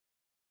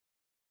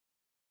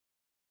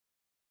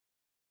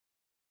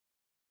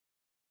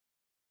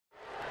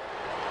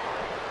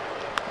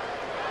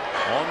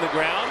the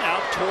ground,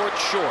 out towards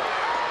short.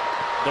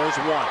 There's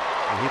one.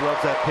 He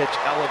loves that pitch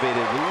elevated,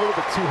 a little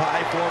bit too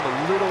high for him, a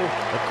little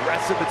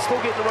aggressive, but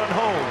still getting the run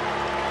home.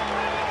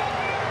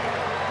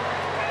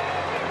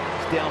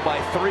 He's down by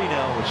 3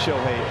 now with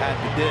Shohei at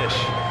the dish.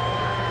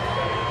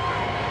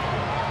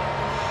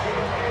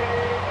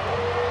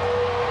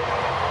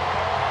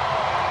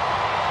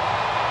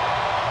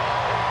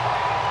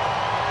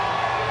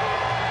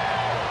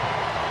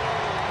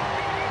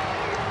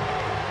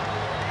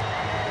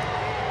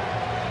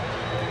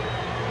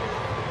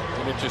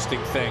 An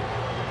interesting thing.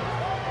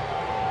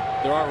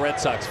 There are Red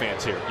Sox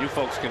fans here. You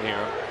folks can hear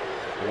them.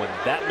 When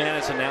that man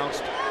is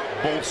announced,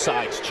 both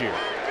sides cheer.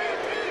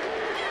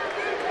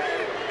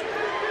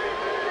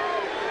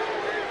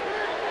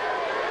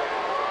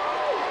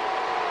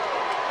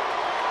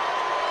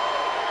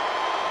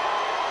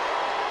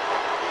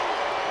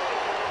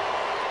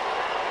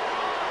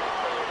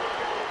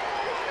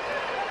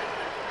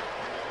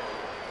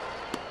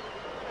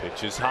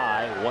 Pitch is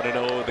high,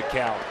 1-0 the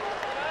count.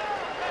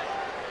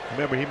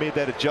 Remember, he made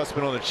that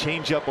adjustment on the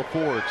changeup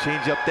before,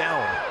 changeup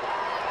down.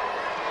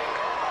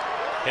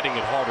 Hitting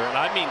it harder, and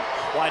I mean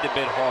quite a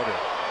bit harder.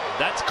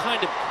 That's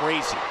kind of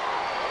crazy.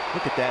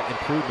 Look at that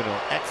improvement on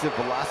exit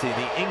velocity,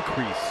 the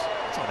increase.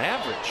 It's on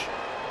average.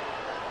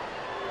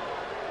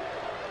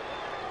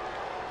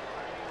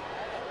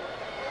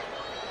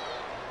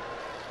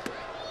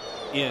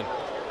 In.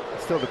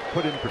 Still, to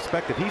put it in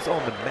perspective, he's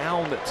on the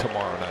mound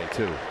tomorrow night,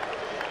 too.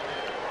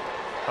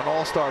 An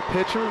all-star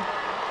pitcher,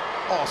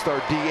 all-star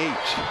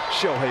DH,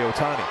 Shohei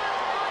Ohtani.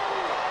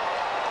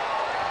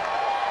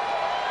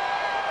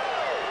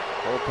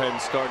 Bullpen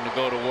starting to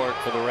go to work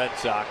for the Red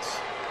Sox.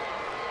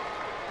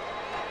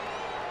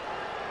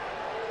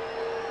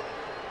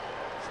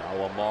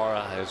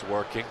 Sawamura is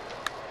working.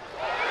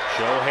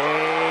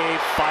 Shohei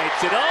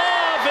fights it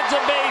off. It's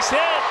a base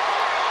hit.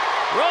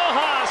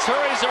 Rojas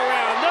hurries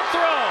around. The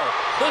throw.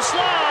 The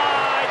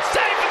slide.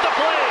 Safe at the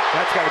plate.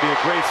 That's got to be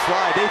a great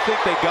slide. They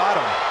think they got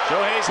him.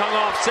 Shohei's hung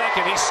off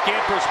second. He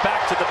scampers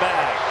back to the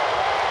bag.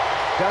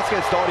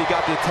 Vasquez thought he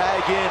got the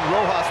tag in.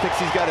 Rojas thinks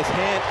he's got his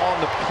hand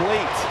on the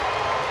plate.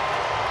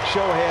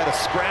 Shohei had to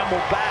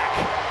scramble back.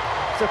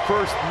 It's the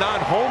first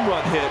non-home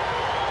run hit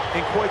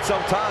in quite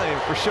some time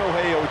for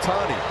Shohei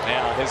Ohtani.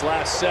 Now, his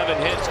last 7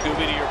 hits,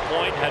 Scooby, to your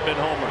point, had been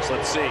homers.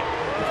 Let's see.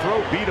 The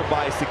throw beat him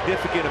by a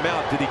significant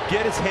amount. Did he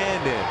get his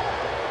hand in?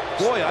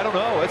 Boy, I don't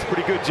know. That's a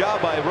pretty good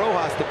job by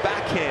Rojas to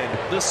backhand.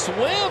 The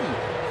swim.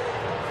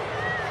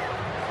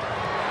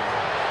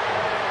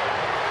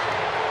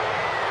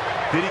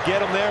 Did he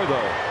get him there,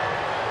 though?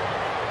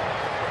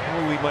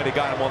 Oh, he might have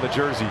got him on the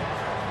jersey.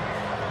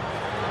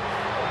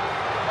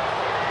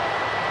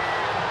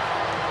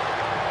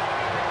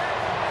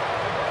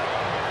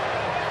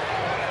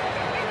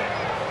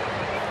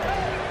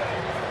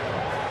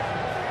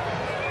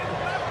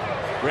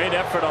 Great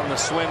effort on the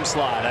swim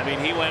slide. I mean,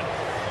 he went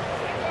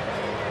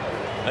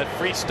that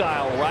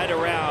freestyle right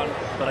around,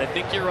 but I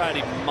think you're right.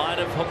 He might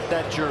have hooked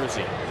that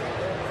jersey.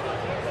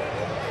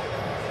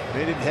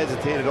 They didn't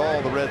hesitate at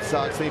all, the Red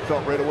Sox. They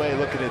felt right away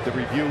looking at the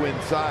review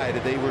inside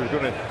that they were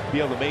going to be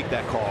able to make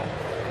that call.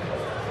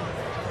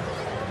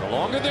 The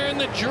longer they're in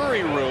the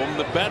jury room,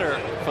 the better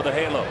for the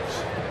Halos.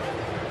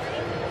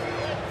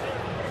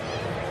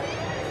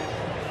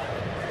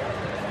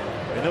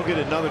 And they'll get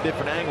another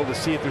different angle to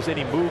see if there's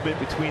any movement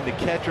between the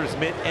catcher's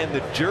mitt and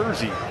the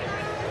jersey.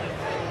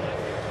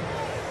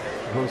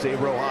 Jose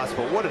Rojas,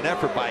 but what an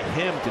effort by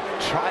him to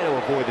try to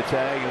avoid the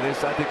tag. And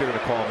this, I think they're going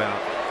to call him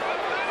out.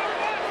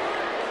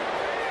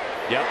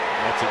 Yep,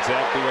 that's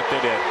exactly what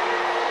they did.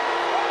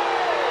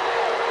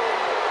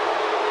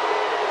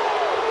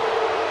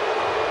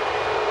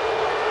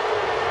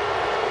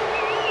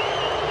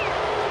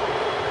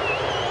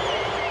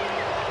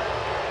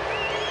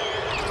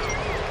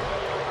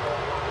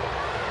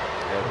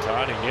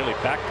 Ohtani nearly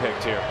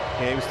backpicked here.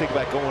 Yeah, he was thinking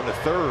about going to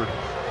third.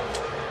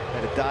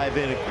 Had to dive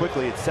in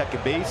quickly at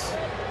second base.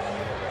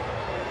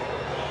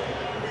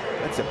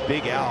 That's a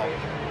big out.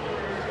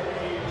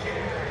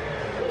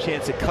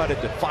 Chance to cut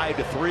it to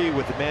 5-3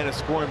 with the man in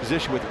scoring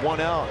position with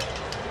 1 out.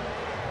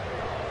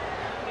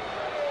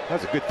 That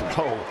was a good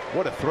throw.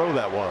 What a throw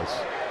that was.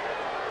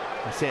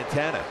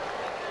 Santana.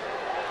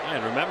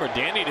 And remember,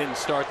 Danny didn't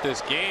start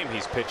this game.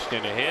 He's pitched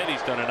in a hit.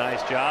 He's done a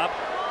nice job.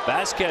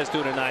 Vasquez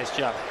doing a nice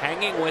job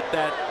hanging with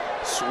that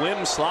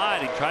swim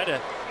slide. He tried to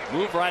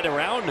move right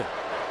around him.